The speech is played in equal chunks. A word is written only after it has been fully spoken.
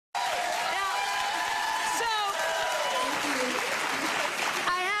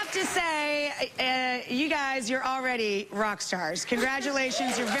you guys, you're already rock stars.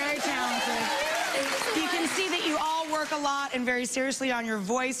 Congratulations, you're very talented. You can see that you all work a lot and very seriously on your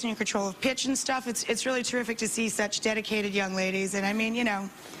voice and your control of pitch and stuff. It's really terrific to see such dedicated young ladies. And I mean, you know,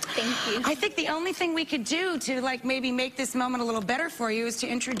 thank you. I think the only thing we could do to, like, maybe make this moment a little better for you is to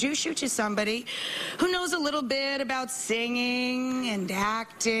introduce you to somebody who knows a little bit about singing and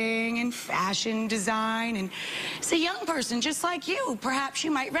acting and fashion design. And it's a young person just like you. Perhaps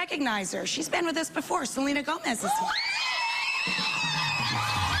you might recognize her. She's been with us before. Selena Gomez is here.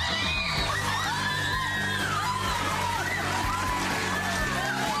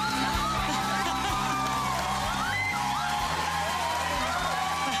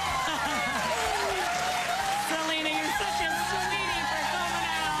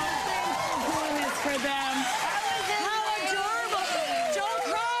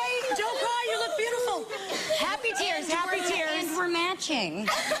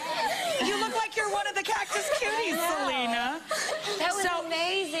 You look like you're one of the Cactus Cuties, Selena. That was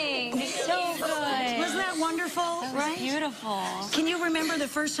amazing. So good. Wasn't that wonderful? That was beautiful. Can you remember the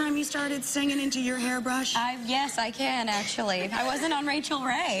first time you started singing into your hairbrush? Yes, I can, actually. I wasn't on Rachael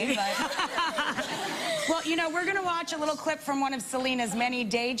Ray, but... Well, you know, we're going to watch a little clip from one of Selena's many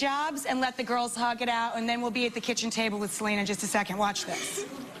day jobs and let the girls hug it out, and then we'll be at the kitchen table with Selena in just a second. Watch this.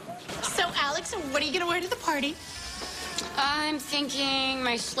 So, Alex, what are you going to wear to the party? I'm thinking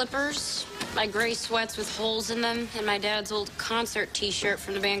my slippers, my gray sweats with holes in them, and my dad's old concert T-shirt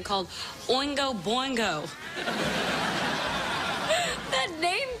from the band called Oingo Boingo. That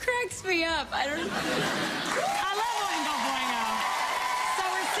name cracks me up. I love Oingo Boingo. So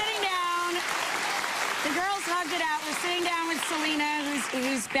we're sitting down. The girls hugged it out. We're sitting down with Selena,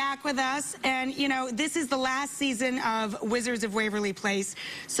 who's back with us. And, you know, this is the last season of Wizards of Waverly Place.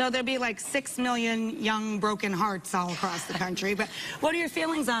 So there'll be like 6 million young broken hearts all across the country. But what are your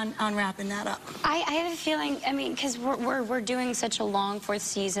feelings on wrapping that up? I have a feeling, I mean, because we're doing such a long 4th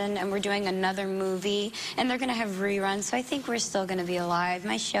season, and we're doing another movie, and they're going to have reruns, so I think we're still going to be alive.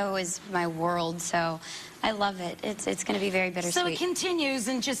 My show is my world, so... I love it. It's going to be very bittersweet. So it continues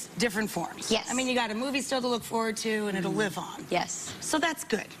in just different forms. Yes. I mean, you got a movie still to look forward to, and it'll live on. Yes. So that's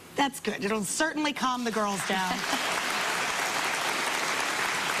good. That's good. It'll certainly calm the girls down.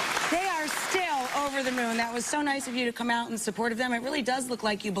 They are still over the moon. That was so nice of you to come out in support of them. It really does look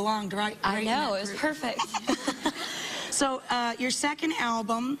like you belonged right I know. It was perfect. So your second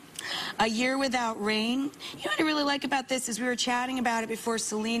album, A Year Without Rain. You know what I really like about this is we were chatting about it before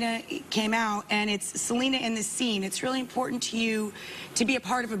Selena came out, and it's Selena in the scene. It's really important to you to be a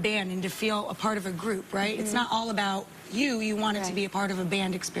part of a band and to feel a part of a group, right? It's not all about you. You want it to be a part of a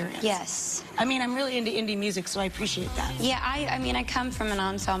band experience. Yes. I mean, I'm really into indie music, so I appreciate that. Yeah, I mean, I come from an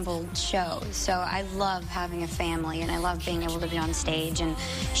ensemble show, so I love having a family, and I love being able to be on stage and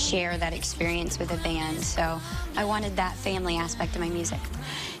share that experience with a band. So I wanted that family aspect of my music.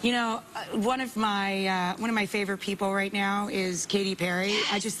 You know, one of my favorite people right now is Katy Perry. Yes.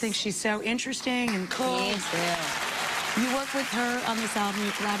 I just think she's so interesting and cool. Me too. You work with her on this album,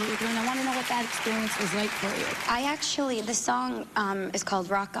 you collaborate with her, and I want to know what that experience was like for you. The song is called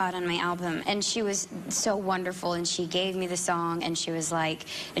Rock God on my album, and she was so wonderful, and she gave me the song, and she was like,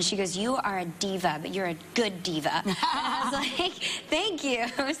 and she goes, you are a diva, but you're a good diva. And I was like, thank you.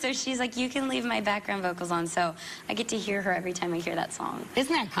 So she's like, you can leave my background vocals on, so I get to hear her every time I hear that song.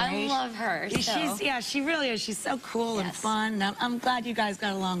 Isn't that great? I love her. So. Yeah, she really is. She's so cool and fun. I'm glad you guys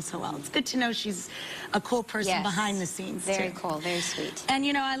got along so well. It's good to know she's a cool person behind the scenes. Very cool, very sweet. And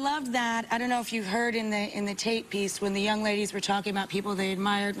you know, I loved that. I don't know if you heard in the tape piece when the young ladies were talking about people they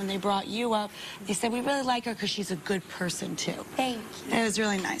admired when they brought you up. They said, we really like her because she's a good person too. Thank you. It was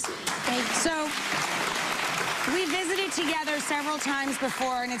really nice. Thank you. So we visited together several times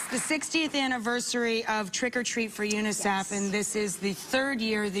before, and it's the 60th anniversary of Trick or Treat for UNICEF, and this is the 3rd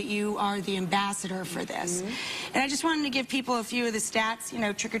year that you are the ambassador for this. And I just wanted to give people a few of the stats. You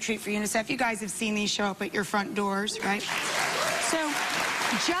know, Trick or Treat for UNICEF, you guys have seen these show up at your front doors, right? So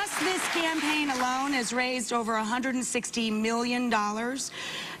just this campaign alone has raised over $160 million.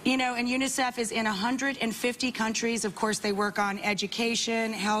 You know, and UNICEF is in 150 countries. Of course, they work on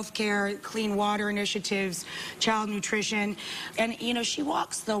education, healthcare, clean water initiatives, child nutrition. And, you know, she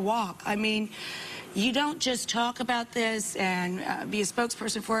walks the walk. I mean, you don't just talk about this and be a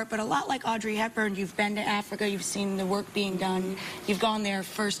spokesperson for it, but a lot like Audrey Hepburn, you've been to Africa, you've seen the work being done, you've gone there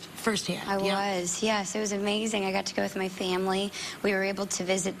firsthand. I was, yes, it was amazing. I got to go with my family. We were able to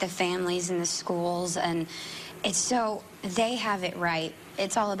visit the families in the schools, and it's so, they have it right.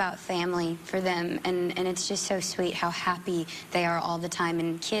 it's all about family for them, and it's just so sweet how happy they are all the time.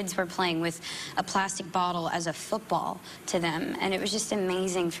 And kids were playing with a plastic bottle as a football to them, and it was just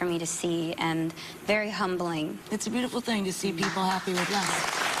amazing for me to see and very humbling. It's a beautiful thing to see people happy with less.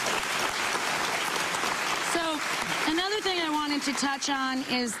 So, another thing I wanted to touch on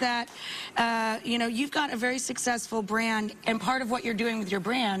is that, you know, you've got a very successful brand, and part of what you're doing with your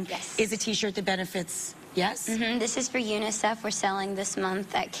brand is a t-shirt that benefits. Yes? This is for UNICEF. We're selling this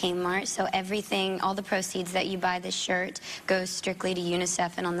month at Kmart. So everything, all the proceeds that you buy this shirt goes strictly to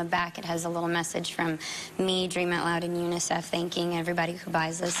UNICEF. And on the back, it has a little message from me, Dream Out Loud, and UNICEF thanking everybody who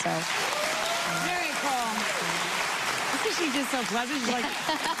buys this. So very cool. Isn't she just so pleasant? She's like,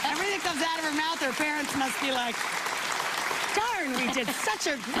 everything that comes out of her mouth, her parents must be like, darn, we did such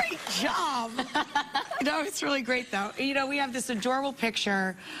a great job. You know, it's really great, though. You know, we have this adorable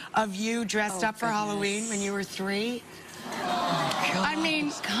picture of you dressed up for Halloween when you were 3. Oh, I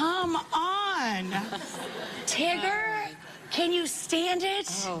mean, come on. Tigger, can you stand it?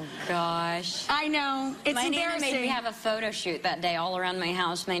 oh gosh. I know. It's My Nana embarrassing. made me have a photo shoot that day all around my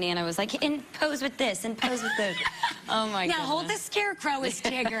house. My Nana was like, and pose with this, and pose with this. Oh my god. Now hold the scarecrow as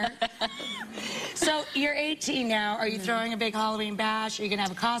Tigger. So you're 18 now. Are you throwing a big Halloween bash? Are you gonna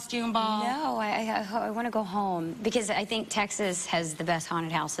have a costume ball? No, I want to go home because I think Texas has the best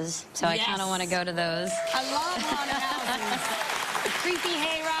haunted houses. So I kind of want to go to those. I love haunted houses. Creepy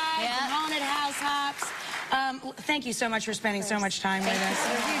hay rides and haunted house hops. Thank you so much for spending so much time with us.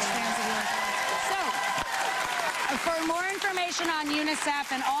 We're huge fans of yours. So, for more information on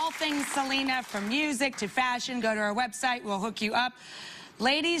UNICEF and all things Selena, from music to fashion, go to our website. We'll hook you up.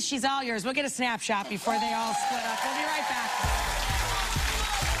 Ladies, she's all yours. We'll get a snapshot before they all split up. We'll be right back.